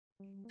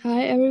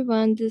Hi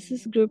everyone, this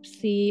is Group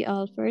C.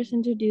 I'll first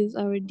introduce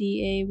our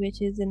DA, which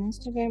is an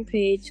Instagram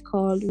page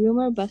called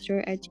Rumor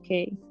Buster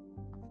HK.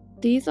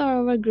 These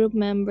are our group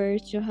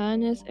members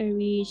Johannes,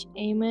 Arish,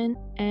 Eamon,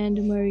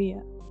 and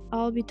Maria.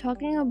 I'll be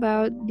talking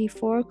about the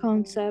 4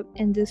 concepts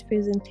in this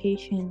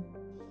presentation.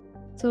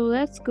 So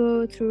let's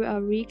go through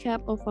a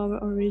recap of our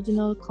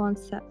original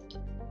concept.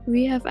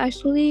 We have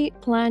actually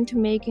planned to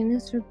make an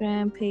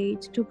Instagram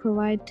page to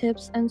provide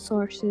tips and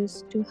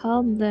sources to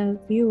help the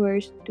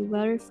viewers to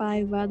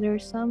verify whether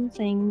some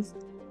things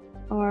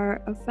are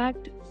a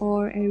fact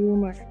or a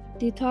rumor.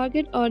 The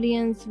target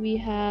audience we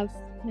have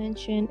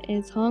mentioned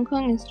is Hong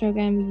Kong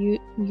Instagram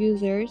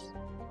users.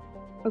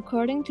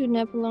 According to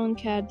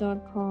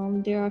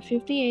NapoleonCat.com, there are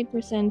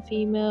 58%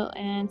 female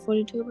and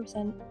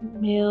 42%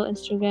 male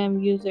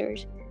Instagram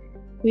users,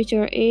 which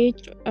are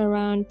aged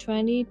around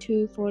 20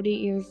 to 40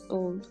 years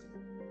old.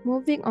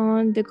 Moving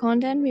on, the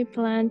content we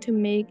plan to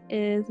make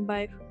is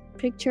by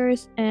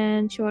pictures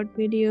and short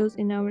videos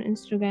in our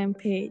Instagram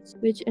page,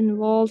 which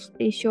involves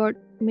a short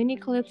mini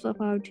clips of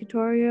our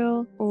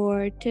tutorial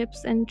or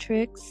tips and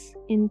tricks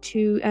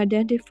into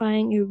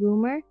identifying a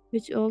rumor,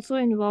 which also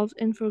involves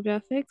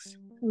infographics,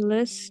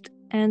 lists,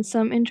 and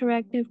some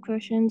interactive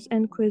questions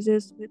and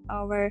quizzes with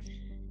our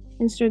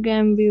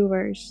Instagram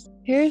viewers.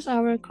 Here's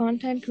our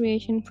content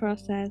creation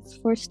process.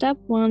 For step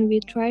 1,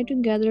 we try to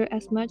gather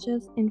as much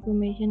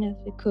information as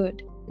we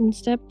could. In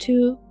step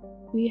 2,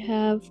 we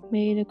have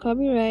made a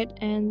copyright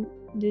and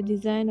the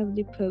design of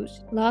the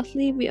post.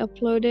 Lastly, we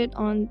uploaded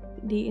on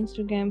the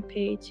Instagram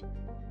page.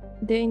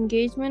 The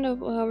engagement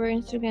of our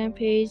Instagram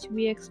page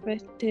we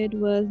expected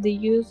was the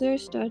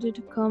users started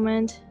to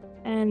comment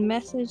and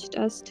messaged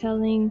us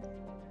telling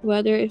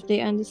whether if they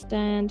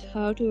understand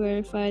how to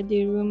verify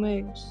the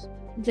rumors.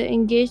 The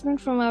engagement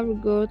from our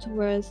growth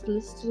was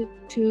listed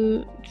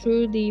through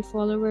the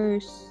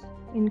followers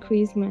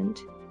increasement.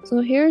 So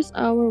here's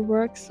our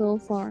work so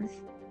far.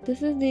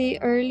 This is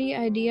the early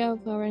idea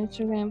of our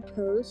Instagram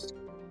post.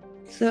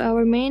 So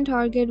our main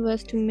target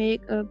was to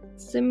make a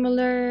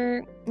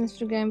similar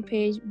Instagram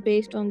page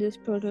based on this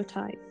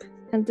prototype.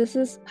 And this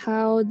is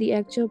how the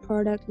actual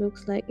product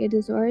looks like. It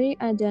is already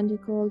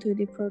identical to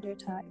the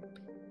prototype.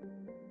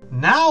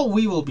 Now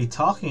we will be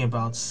talking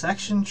about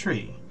section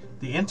 3,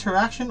 the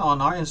interaction on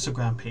our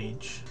Instagram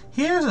page.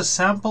 Here's a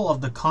sample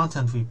of the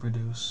content we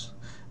produce.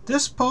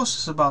 This post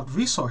is about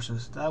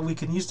resources that we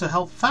can use to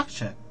help fact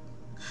check.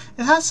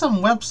 It has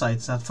some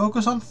websites that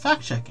focus on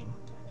fact checking.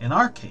 In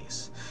our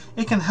case,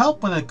 it can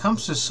help when it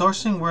comes to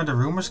sourcing where the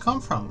rumors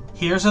come from.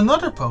 Here's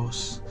another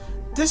post.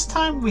 This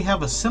time we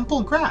have a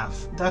simple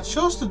graph that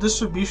shows the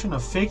distribution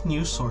of fake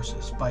news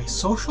sources by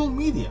social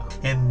media.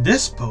 In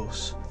this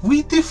post,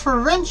 we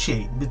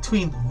differentiate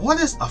between what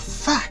is a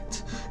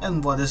fact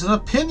and what is an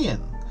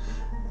opinion,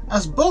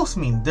 as both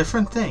mean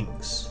different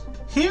things.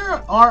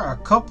 Here are a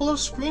couple of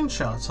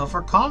screenshots of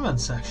our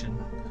comment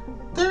section.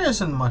 There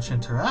isn't much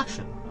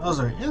interaction, as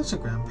our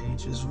Instagram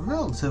page is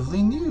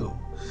relatively new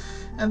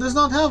and does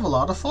not have a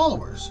lot of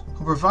followers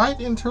who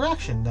provide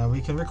interaction that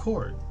we can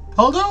record.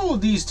 Although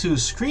these 2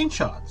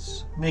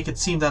 screenshots make it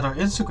seem that our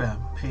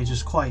Instagram page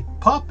is quite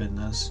poppin',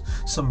 as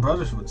some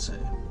brothers would say,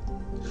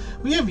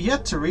 we have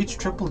yet to reach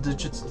triple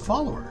digits in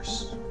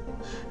followers.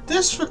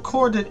 This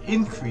recorded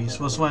increase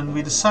was when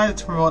we decided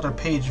to promote our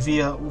page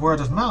via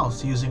word of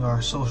mouth using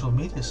our social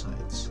media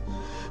sites.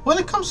 When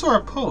it comes to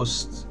our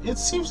posts, it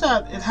seems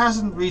that it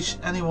hasn't reached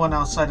anyone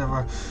outside of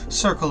our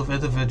circle of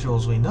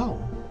individuals we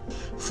know.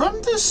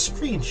 From this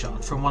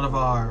screenshot from one of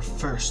our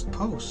first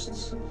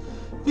posts,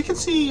 we can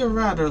see a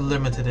rather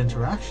limited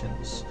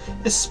interactions,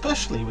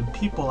 especially with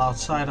people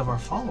outside of our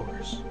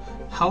followers.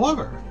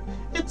 However,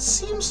 it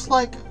seems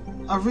like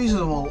a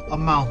reasonable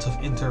amount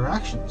of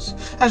interactions,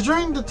 as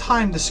during the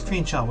time the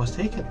screenshot was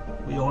taken,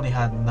 we only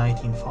had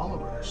 19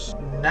 followers.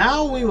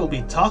 Now we will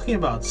be talking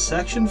about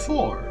section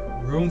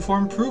 4, room for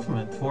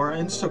improvement for our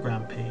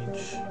Instagram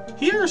page.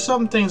 Here are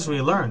some things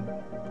we learned.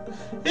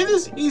 It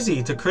is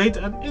easy to create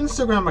an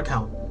Instagram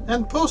account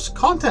and post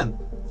content,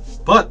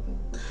 but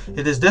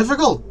it is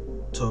difficult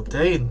to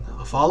obtain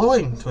a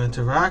following to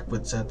interact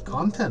with said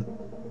content.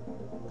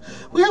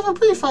 We have a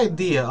brief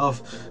idea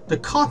of the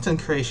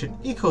content creation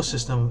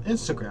ecosystem of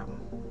Instagram.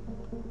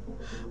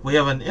 We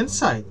have an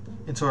insight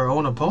into our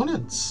own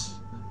opponents,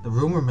 the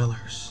rumor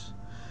millers.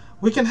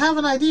 We can have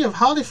an idea of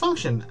how they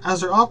function,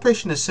 as their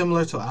operation is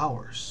similar to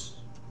ours.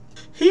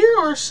 Here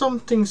are some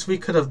things we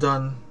could have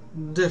done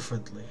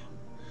differently.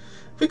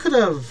 We could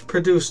have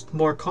produced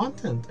more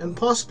content and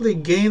possibly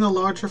gain a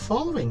larger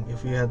following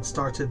if we had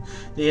started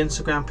the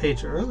Instagram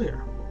page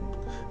earlier.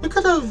 We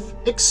could have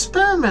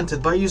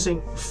experimented by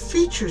using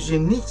features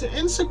unique to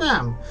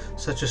Instagram,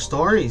 such as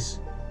stories,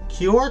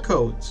 QR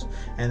codes,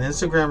 and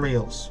Instagram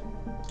Reels.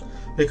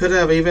 We could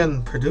have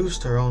even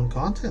produced our own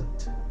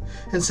content,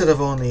 instead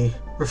of only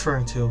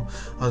referring to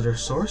other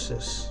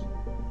sources.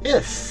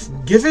 If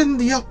given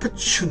the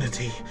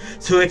opportunity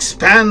to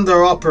expand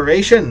our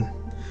operation,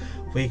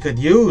 we could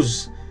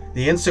use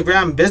the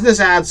Instagram business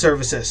ad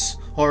services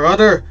or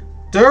other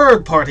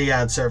third-party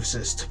ad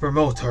services to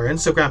promote our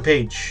Instagram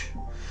page.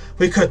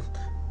 We could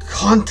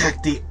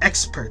contact the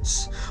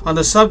experts on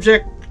the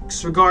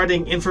subjects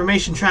regarding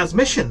information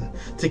transmission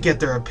to get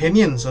their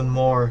opinions on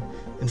more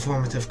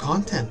informative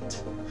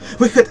content.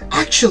 We could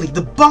actually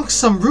debunk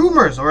some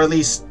rumors, or at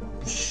least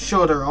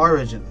show their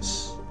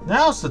origins.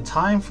 Now's the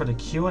time for the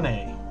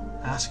Q&A.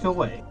 Ask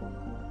away.